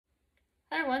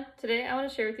Hi everyone, today I want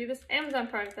to share with you this Amazon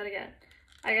product that I got.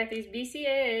 I got these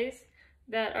BCAAs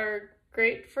that are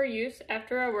great for use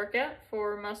after a workout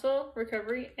for muscle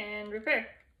recovery and repair.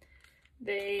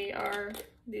 They are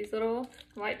these little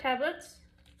white tablets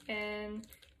and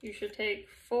you should take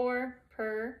 4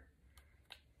 per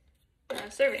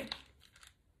serving.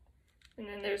 And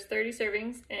then there's 30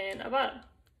 servings in a bottle.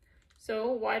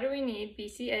 So why do we need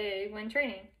BCAA when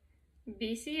training?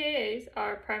 BCAAs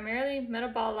are primarily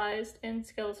metabolized in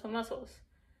skeletal muscles.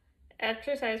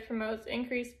 Exercise promotes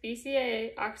increased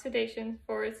BCAA oxidation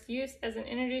for its use as an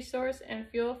energy source and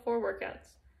fuel for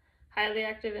workouts, highly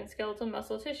active in skeletal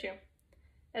muscle tissue.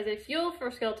 As a fuel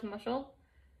for skeletal muscle,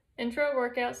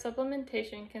 intra-workout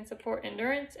supplementation can support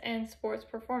endurance and sports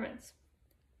performance.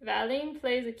 Valine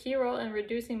plays a key role in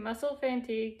reducing muscle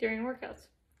fatigue during workouts.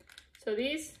 So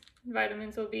these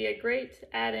vitamins will be a great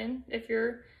add-in if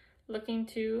you're looking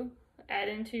to add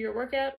into your workout